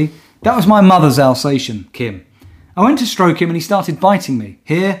grandee. That was my mother's Alsatian, Kim. I went to stroke him and he started biting me,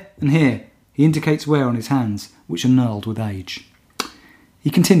 here and here. He indicates wear on his hands, which are knurled with age. He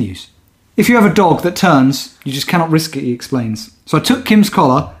continues. If you have a dog that turns, you just cannot risk it, he explains. So I took Kim's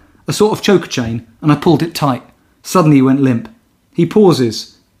collar, a sort of choker chain, and I pulled it tight. Suddenly he went limp. He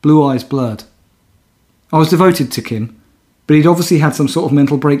pauses, blue eyes blurred. I was devoted to Kim, but he'd obviously had some sort of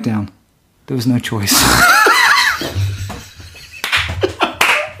mental breakdown. There was no choice.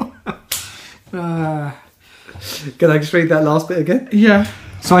 Can I just read that last bit again? Yeah.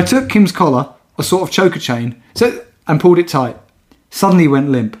 So I took Kim's collar, a sort of choker chain, and pulled it tight. Suddenly he went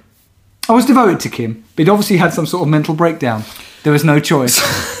limp. I was devoted to Kim, but he'd obviously had some sort of mental breakdown. There was no choice.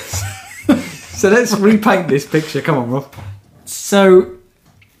 So let's repaint this picture. Come on, Rob. So,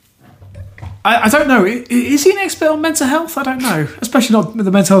 I don't know. Is he an expert on mental health? I don't know. Especially not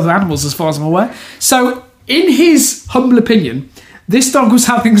the mental health of animals, as far as I'm aware. So, in his humble opinion, this dog was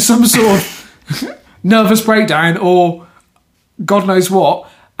having some sort of nervous breakdown or God knows what.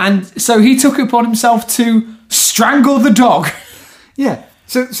 And so he took it upon himself to strangle the dog. Yeah.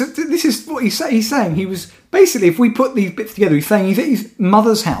 So this is what he's saying. He was basically, if we put these bits together, he's saying he's at his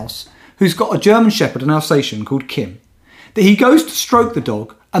mother's house, who's got a German Shepherd, an Alsatian called Kim, that he goes to stroke the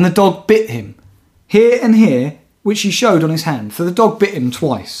dog, and the dog bit him here and here, which he showed on his hand. So the dog bit him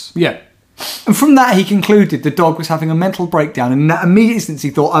twice. Yeah. And from that, he concluded the dog was having a mental breakdown. And in that immediate instance, he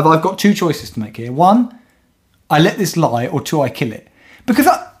thought, I've got two choices to make here. One, I let this lie, or two, I kill it. Because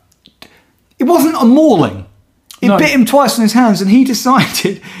it wasn't a mauling. It bit him twice on his hands, and he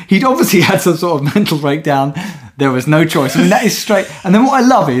decided he'd obviously had some sort of mental breakdown. There was no choice. I mean, that is straight. And then what I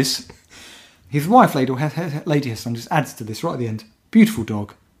love is his wife, Lady Heston, just adds to this right at the end. Beautiful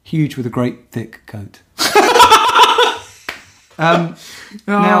dog, huge with a great thick coat.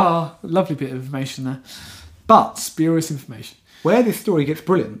 Now, lovely bit of information there. But spurious information. Where this story gets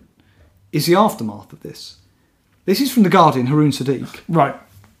brilliant is the aftermath of this. This is from The Guardian, Haroon Sadiq. Right.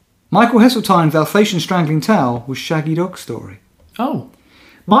 Michael Heseltine's Alsatian strangling tale was Shaggy Dog's story. Oh.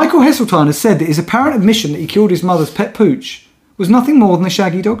 Michael Heseltine has said that his apparent admission that he killed his mother's pet pooch was nothing more than a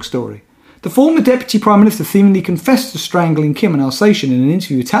Shaggy Dog story. The former Deputy Prime Minister seemingly confessed to strangling Kim, an Alsatian, in an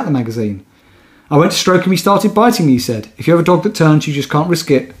interview with Tatler magazine. I went to stroke him, he started biting me, he said. If you have a dog that turns, you just can't risk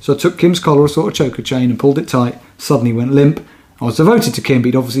it. So I took Kim's collar, a sort of choker chain, and pulled it tight. Suddenly went limp. I was devoted to Kim, but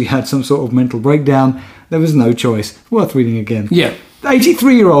he'd obviously had some sort of mental breakdown. There was no choice. Worth reading again. Yeah. The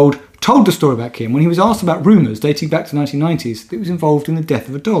 83-year-old told the story about Kim when he was asked about rumours dating back to the 1990s that he was involved in the death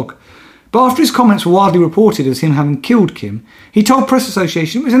of a dog. But after his comments were widely reported as him having killed Kim, he told Press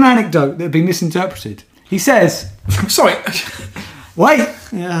Association it was an anecdote that had been misinterpreted. He says... Sorry. Wait.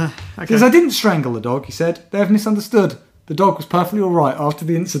 Yeah. Okay. He says, I didn't strangle the dog, he said. They have misunderstood. The dog was perfectly all right after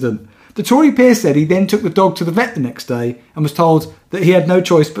the incident. The Tory peer said he then took the dog to the vet the next day and was told that he had no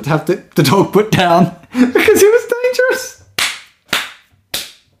choice but to have the dog put down because it was dangerous.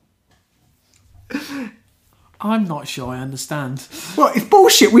 I'm not sure I understand. Well, it's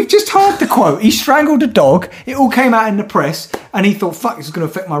bullshit. We've just heard the quote. He strangled a dog. It all came out in the press, and he thought, fuck, this is going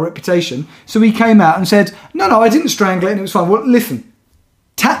to affect my reputation. So he came out and said, no, I didn't strangle it, and it was fine. Well, listen,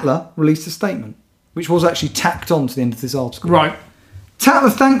 Tatler released a statement, which was actually tacked on to the end of this article. Right. Tatler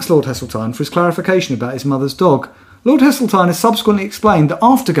thanks Lord Heseltine for his clarification about his mother's dog. Lord Heseltine has subsequently explained that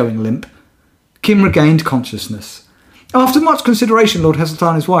after going limp, Kim regained consciousness. After much consideration, Lord Heseltine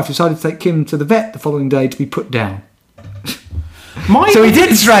and his wife decided to take Kim to the vet the following day to be put down. So he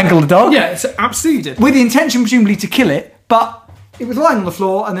did strangle the dog. Yeah, absolutely did. With the intention, presumably, to kill it, but It was lying on the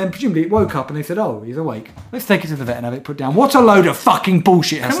floor, and then presumably it woke up, and they said, "Oh, he's awake. Let's take it to the vet and have it put down." What a load of fucking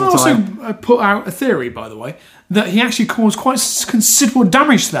bullshit! Can I also put out a theory, by the way, that he actually caused quite considerable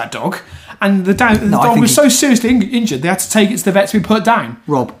damage to that dog, and the dog was so seriously injured they had to take it to the vet to be put down.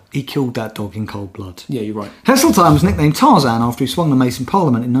 Rob, he killed that dog in cold blood. Yeah, you're right. Heseltine was nicknamed Tarzan after he swung the mace in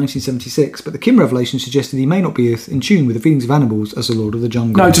Parliament in 1976, but the Kim revelation suggested he may not be as in tune with the feelings of animals as the Lord of the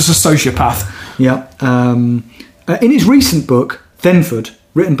Jungle. No, just a sociopath. Yeah. In his recent book, Thenford,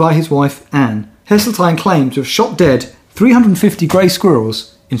 written by his wife Anne, Heseltine claimed to have shot dead 350 grey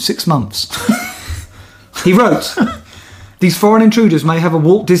squirrels in 6 months. He wrote, "These foreign intruders may have a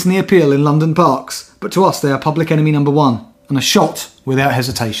Walt Disney appeal in London parks, but to us they are public enemy number one, and are shot without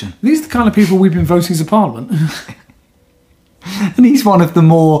hesitation." These are the kind of people we've been voting to Parliament. And he's one of the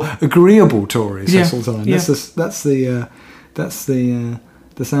more agreeable Tories, yeah. Heseltine. Yeah. That's the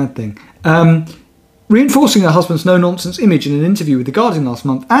sad thing. Reinforcing her husband's no-nonsense image in an interview with The Guardian last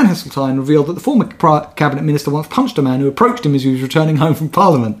month, Anne Heseltine revealed that the former cabinet minister once punched a man who approached him as he was returning home from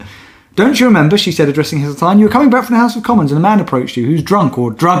Parliament. "Don't you remember," she said, addressing Heseltine, "you were coming back from the House of Commons and a man approached you who's drunk or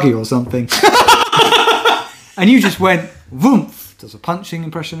druggy or something." And you just went, "Woomph," does a punching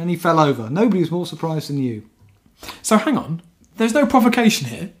impression, and he fell over. Nobody was more surprised than you. So hang on, there's no provocation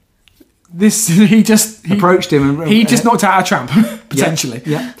here. He approached him and he just knocked out a tramp, potentially.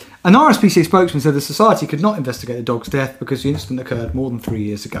 Yeah. An RSPCA spokesman said the society could not investigate the dog's death because the incident occurred more than 3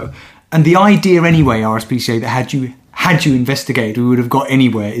 years ago. And the idea anyway, RSPCA, that had you investigated, we would have got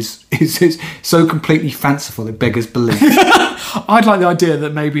anywhere is so completely fanciful it beggars belief. I'd like the idea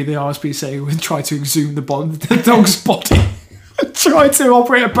that maybe the RSPCA would try to exhume the dog's body and try to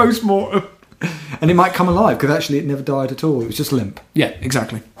operate a post-mortem. And it might come alive because actually it never died at all. It was just limp. Yeah,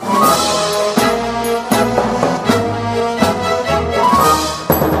 exactly.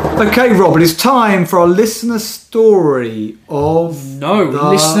 Okay, Rob, it is time for our listener story of...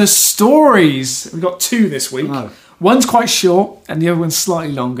 listener stories. We've got 2 this week. Oh. One's quite short and the other one's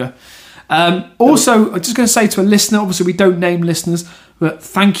slightly longer. Also, I'm just going to say to a listener, obviously we don't name listeners, but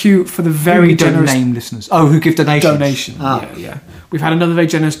thank you for the very generous... don't name listeners. Oh, who give donations? Donation. Yeah. We've had another very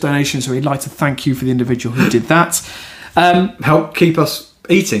generous donation, so we'd like to thank you for the individual who did that. Help keep us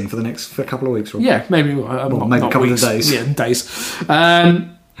eating for the next couple of weeks, Rob. Yeah, maybe. Maybe a couple of days. Yeah, days.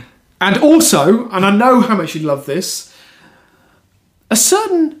 And also, and I know how much you love this, a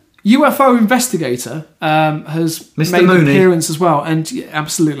certain UFO investigator has Mr. made Mooney. an appearance as well. And yeah,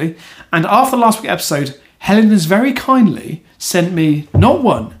 absolutely. And after last week's episode, Helen has very kindly sent me not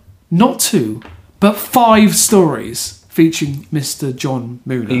 1, not 2, but 5 stories featuring Mr. John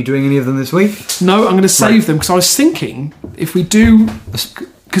Mooney. Are you doing any of them this week? No, I'm going to save them because I was thinking if we do...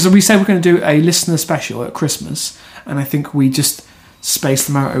 Because we said we're going to do a listener special at Christmas, and I think we just... space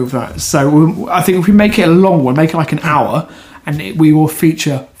them out over that. So I think if we make it a long one, make it like an hour, and we will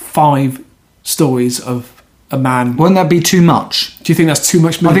feature 5 stories of a man. Wouldn't that be too much? Do you think that's too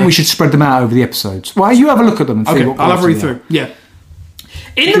much? I think we should spread them out over the episodes. Well, you have a look at them and see what... I'll have a read through. Yeah.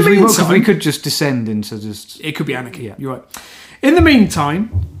 In the meantime... We could just descend into just... It could be anarchy, yeah. You're right. In the meantime,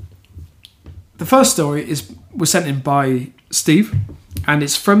 the first story was sent in by Steve, and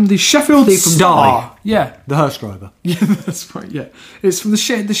it's from the Sheffield Star. Dye. Yeah. The hearse driver. Yeah, that's right, yeah. It's from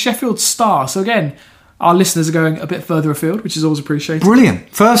the Sheffield Star. So again, our listeners are going a bit further afield, which is always appreciated. Brilliant.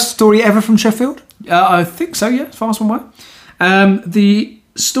 First story ever from Sheffield? I think so, yeah, as far as I'm aware. The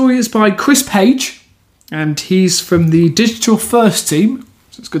story is by Chris Page, and he's from the Digital First team,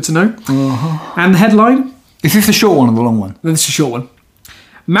 so it's good to know. Uh-huh. And the headline... Is this the short one or the long one? No, this is a short one.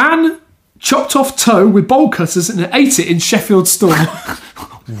 Man chopped off toe with bowl cutters and ate it in Sheffield store.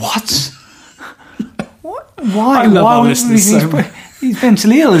 What? Why? I love our listeners so much. He's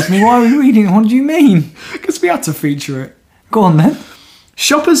mentally ill, isn't he? Why are we reading it? What do you mean? Because we had to feature it. Go on then.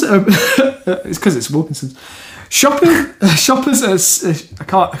 Shoppers are... it's because it's Wilkinson's. Shoppers are... I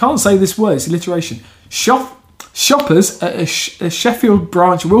can't say this word, it's alliteration. Shoppers at a Sheffield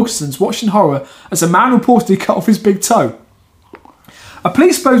branch of Wilkinson's watched in horror as a man reportedly cut off his big toe. A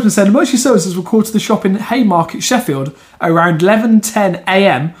police spokesman said emergency services were called to the shop in Haymarket, Sheffield, around 11:10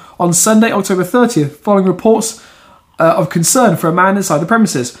 a.m. on Sunday, October 30th, following reports of concern for a man inside the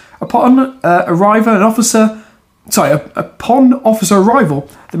premises. Upon officer arrival,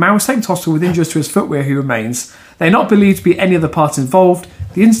 the man was taken to hospital with injuries to his foot, where he remains. They are not believed to be any other parties involved.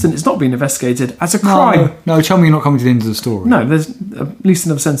 The incident is not being investigated as a crime. No, tell me you're not coming to the end of the story. No, there's at least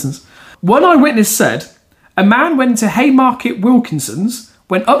another sentence. One eyewitness said, a man went to Haymarket Wilkinson's,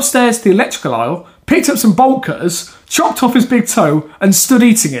 went upstairs to the electrical aisle, picked up some bolt cutters, chopped off his big toe, and stood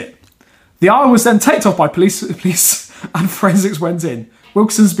eating it. The aisle was then taped off by police and forensics went in.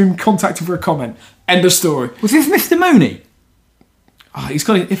 Wilkinson's been contacted for a comment. End of story. Was this Mr. Mooney? Oh, he's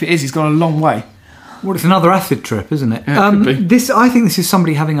gone a long way. Well, it's another acid trip, isn't it? Yeah, it could be. I think this is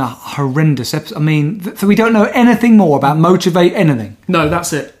somebody having a horrendous episode. I mean, so we don't know anything more about Motivate anything. No,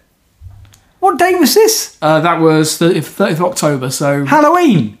 that's it. What date was this? That was the 30th of October, so...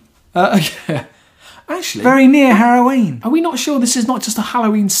 Halloween! Yeah. Actually... Very near Halloween. Are we not sure this is not just a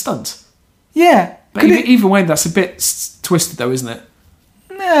Halloween stunt? Yeah. But either way, that's a bit twisted, though, isn't it?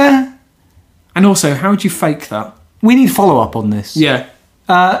 Nah. And also, how would you fake that? We need follow-up on this. Yeah.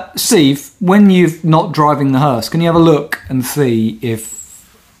 Steve, when you're not driving the hearse, can you have a look and see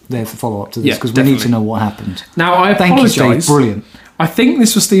if there's a follow-up to this? Because we need to know what happened. Now, I apologise. Thank you, Steve. Brilliant. I think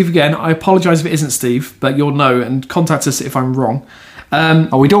this was Steve again. I apologise if it isn't Steve, but you'll know and contact us if I'm wrong.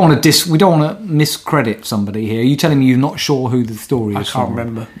 We don't want to miscredit somebody here. Are you telling me you're not sure who the story is? I can't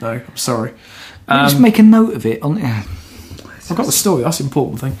remember. No, I'm sorry. Just make a note of it. I've got the story. That's the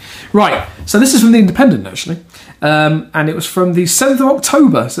important thing. Right. So this is from The Independent, actually, and it was from the 7th of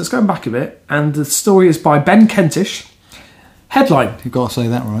October. So it's going back a bit, and the story is by Ben Kentish. Headline. You've got to say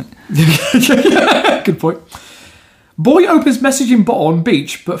that right. Good point. Boy opens messaging bottle on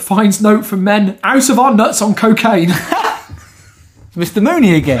beach, but finds note from men out of our nuts on cocaine. Mr.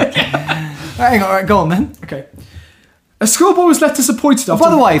 Mooney again. Hang on, right, go on then. Okay. A schoolboy was left disappointed after... By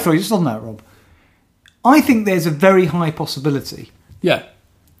the way, sorry, just on that, Rob. I think there's a very high possibility. Yeah.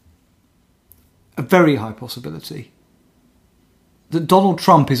 A very high possibility that Donald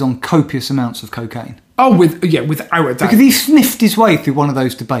Trump is on copious amounts of cocaine. Oh, without a doubt. Because he sniffed his way through one of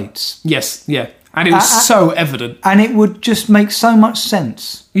those debates. Yes, yeah. And it was so evident. And it would just make so much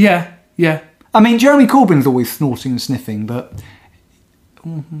sense. Yeah, yeah. I mean, Jeremy Corbyn's always snorting and sniffing, but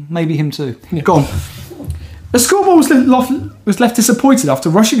maybe him too. Yeah. Go on. A schoolboy was left disappointed after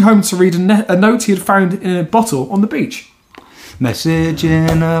rushing home to read a note he had found in a bottle on the beach. Message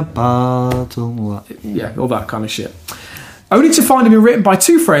in a bottle. Yeah, all that kind of shit. Only to find it been written by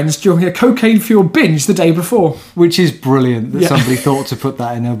two friends during a cocaine-fueled binge the day before. Which is brilliant that somebody thought to put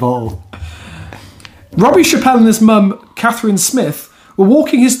that in a bottle. Robbie Chappelle and his mum, Catherine Smith, were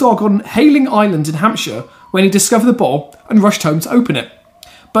walking his dog on Hayling Island in Hampshire when he discovered the bottle and rushed home to open it.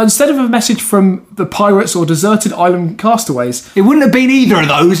 But instead of a message from the pirates or deserted island castaways... It wouldn't have been either of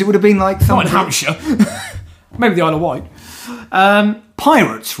those. It would have been like... Not in Hampshire. Maybe the Isle of Wight.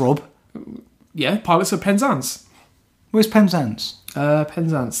 Pirates, Rob? Yeah, pirates of Penzance. Where's Penzance?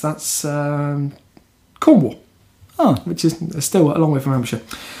 Penzance, that's Cornwall. Oh. Which is still a long way from Hampshire.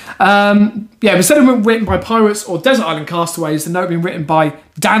 Instead of being written by pirates or desert island castaways, the note had been written by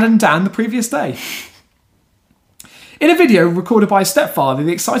Dan and Dan the previous day. In a video recorded by his stepfather,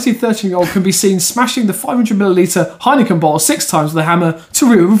 the excited 13-year-old can be seen smashing the 500ml Heineken bottle 6 times with a hammer to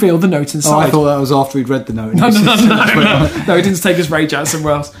reveal the note inside. Oh, I thought that was after he'd read the note. No, he didn't take his rage out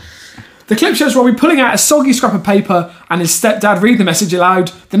somewhere else. The clip shows Robbie pulling out a soggy scrap of paper and his stepdad reading the message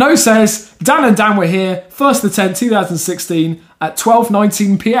aloud. The note says, Dan and Dan were here, 1st of the 10th, 2016, at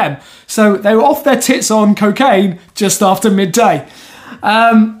 12:19pm. So they were off their tits on cocaine just after midday.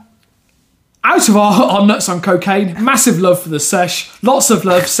 Out of our nuts on cocaine, massive love for the sesh, lots of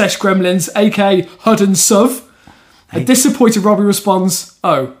love, sesh gremlins, aka Hud and Suv. A disappointed Robbie responds,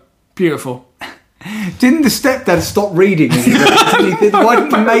 oh, beautiful. Didn't the stepdad stop reading? Couldn't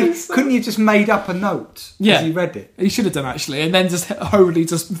you just made up a note as he read it? He should have done, actually, and then just hurriedly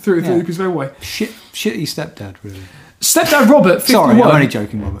just threw it through his own way. Shitty stepdad, really. Stepdad Robert, 51. Sorry, I'm only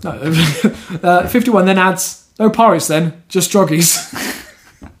joking, Robert. No, 51 then adds, no pirates then, just druggies.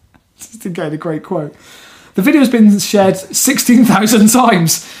 Just again, a great quote. The video has been shared 16,000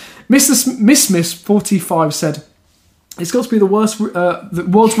 times. Miss Smith, 45, said, it's got to be the world's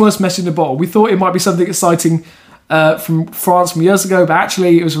worst message in a bottle. We thought it might be something exciting from France from years ago, but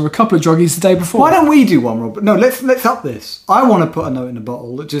actually it was from a couple of druggies the day before. Why don't we do one, Robert? No, let's up this. I want to put a note in a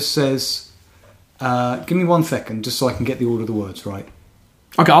bottle that just says, give me 1 second, just so I can get the order of the words right.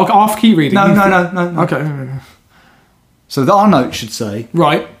 Okay, I'll keep reading. No. Okay. So our note should say,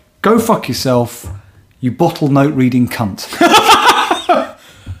 right, go fuck yourself, you bottle note reading cunt.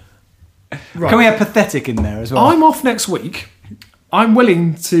 Right. Can we have pathetic in there as well? I'm off next week. I'm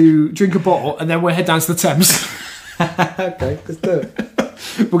willing to drink a bottle and then we'll head down to the Thames. Okay, let's do it.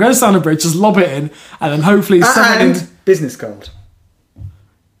 We'll go to Standard Bridge, just lob it in, and then hopefully someone in... business card.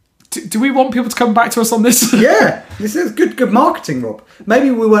 Do we want people to come back to us on this? Yeah, this is good marketing, Rob.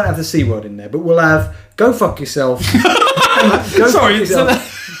 Maybe we won't have the C word in there, but we'll have go fuck yourself. Go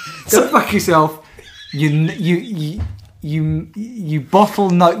fuck yourself. You bottle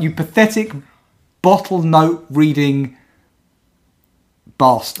note, you pathetic bottle note reading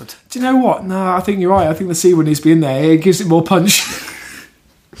bastard. Do you know what? No, I think you're right. I think the C word needs to be in there. It gives it more punch.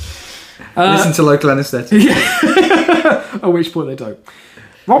 Listen to local anaesthetic. Yeah. At which point they don't.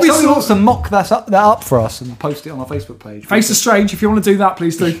 Robbie Someone wants to mock that up for us and post it on our Facebook page. Face is strange. If you want to do that,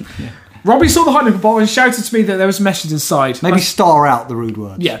 please do. Yeah. Robbie saw the hot nickel bottle and shouted to me that there was a message inside. Maybe star out the rude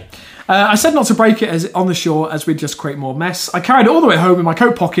words. Yeah. I said not to break it on the shore as we'd just create more mess. I carried it all the way home in my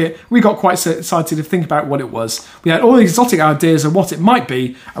coat pocket. We got quite excited to think about what it was. We had all these exotic ideas of what it might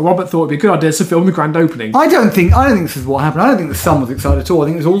be, and Robert thought it'd be a good idea to film the grand opening. I don't think this is what happened. I don't think the son was excited at all. I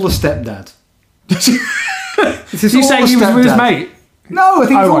think it was all the stepdad. You saying he was with his mate? No, I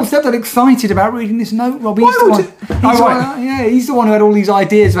think all the stepdad excited about reading this note, Rob. He's the one who had all these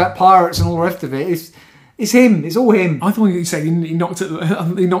ideas about pirates and all the rest of it. It's him. It's all him. I thought you said he mocked up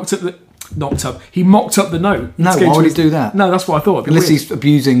the note. No, why would he do that? No, that's what I thought. Unless he's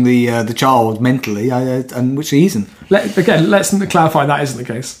abusing the child mentally, and which he isn't. Let's clarify that isn't the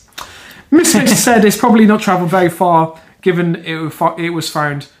case. Miss Smith said it's probably not travelled very far, given it was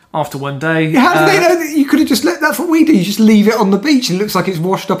found after one day. How do they know that you could have just that's what we do? You just leave it on the beach and it looks like it's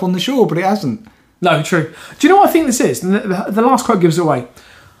washed up on the shore, but it hasn't. No, true. Do you know what I think this is? The last quote gives it away.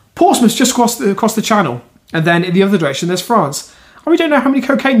 Portsmouth's just across the channel, and then in the other direction there's France. And we don't know how many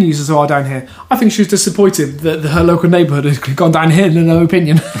cocaine users there are down here. I think she was disappointed that her local neighbourhood had gone down here, in her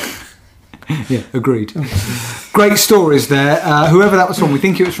opinion. Yeah, agreed. Great stories there. Whoever that was from, we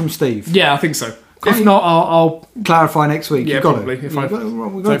think it was from Steve. Yeah, I think so. If not, I'll clarify next week. Yeah, You've got probably. It.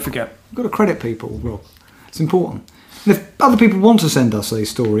 Don't forget. We've got to credit people, Rob. It's important. And if other people want to send us a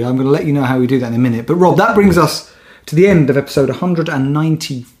story, I'm going to let you know how we do that in a minute. But Rob, that brings us to the end of episode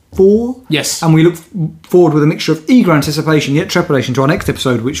 194. Yes. And we look forward with a mixture of eager anticipation yet trepidation to our next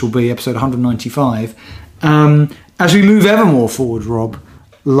episode, which will be episode 195. As we move ever more forward, Rob,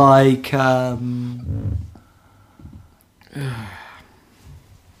 like... a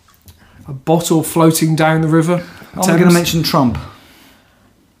bottle floating down the river. I'm going to mention Trump.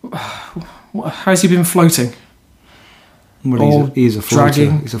 How's he been floating? Well, he's a floater.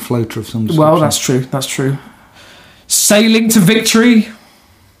 Dragging. He's a floater of some sort. Well, that's true. That's true. Sailing to victory.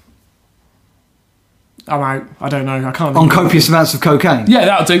 I'm out. I don't know. I can't. On copious amounts of cocaine. Yeah,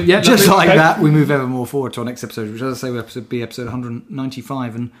 that'll do. Yeah, just like that, we move ever more forward to our next episode, which, as I say, will be episode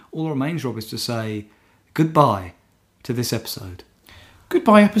 195, and all that remains, Rob, is to say goodbye to this episode.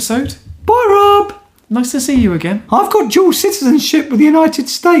 Goodbye, episode. Bye, Rob. Nice to see you again. I've got dual citizenship with the United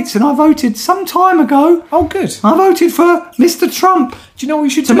States, and I voted some time ago. Oh, good. I voted for Mr. Trump. Do you know what we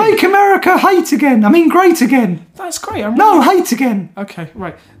should do? To make America hate again. I mean, great again. That's great. Hate again. Okay,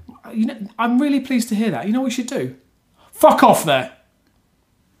 right. I'm really pleased to hear that. You know what we should do? Fuck off there.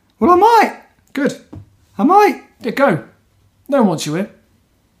 Well, I might. Good. I might. Yeah, go. No one wants you here.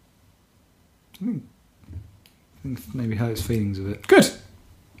 I think maybe hurts feelings a bit. Good.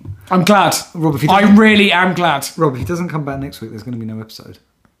 I'm glad. Rob, I really am glad. Rob, if he doesn't come back next week, there's going to be no episode.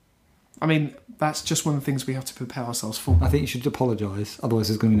 I mean, that's just one of the things we have to prepare ourselves for. I think you should apologise. Otherwise,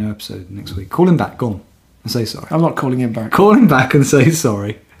 there's going to be no episode next week. Call him back. Go on. And say sorry. I'm not calling him back. Call him back and say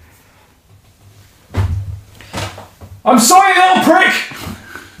sorry. I'm sorry, little prick!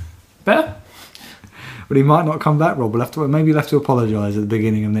 Better? But he might not come back, Rob. Maybe you'll have to apologise at the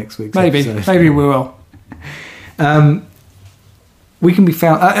beginning of next week's episode. Maybe we will. We can be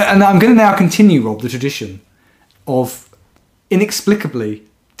found... and I'm going to now continue, Rob, the tradition of inexplicably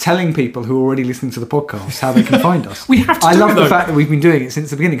telling people who are already listening to the podcast how they can find us. We have to I love the fact that we've been doing it since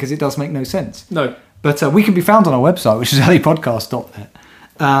the beginning, because it does make no sense. No. But we can be found on our website, which is lapodcast.net.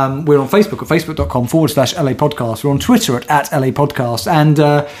 We're on Facebook at facebook.com/LA Podcast. We're on Twitter at LA Podcast. And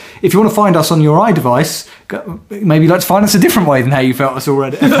if you want to find us on your iDevice, maybe you'd like to find us a different way than how you found us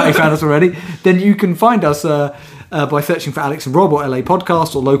already, then you can find us by searching for Alex and Rob or LA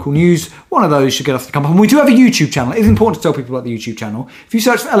Podcast or local news. One of those should get us to come up. And we do have a YouTube channel. It's important to tell people about the YouTube channel. If you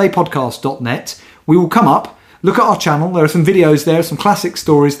search for lapodcast.net, we will come up. Look at our channel. There are some videos there, some classic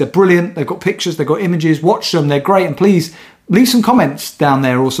stories. They're brilliant. They've got pictures. They've got images. Watch them. They're great. And please leave some comments down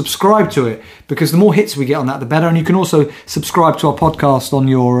there or subscribe to it, because the more hits we get on that, the better. And you can also subscribe to our podcast on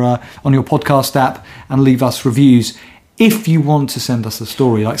your podcast app and leave us reviews. If you want to send us a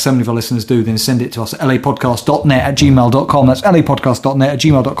story, like so many of our listeners do, then send it to us at lapodcast.net@gmail.com. That's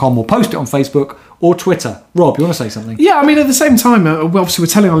lapodcast.net@gmail.com, or post it on Facebook or Twitter. Rob, you want to say something? Yeah, I mean, at the same time, obviously we're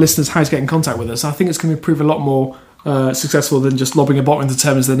telling our listeners how to get in contact with us. I think it's going to prove a lot more successful than just lobbing a bot into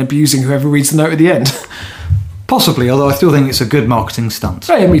terms and then abusing whoever reads the note at the end. Possibly, although I still think it's a good marketing stunt.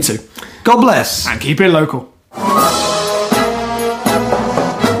 Yeah, me too. God bless. And keep it local.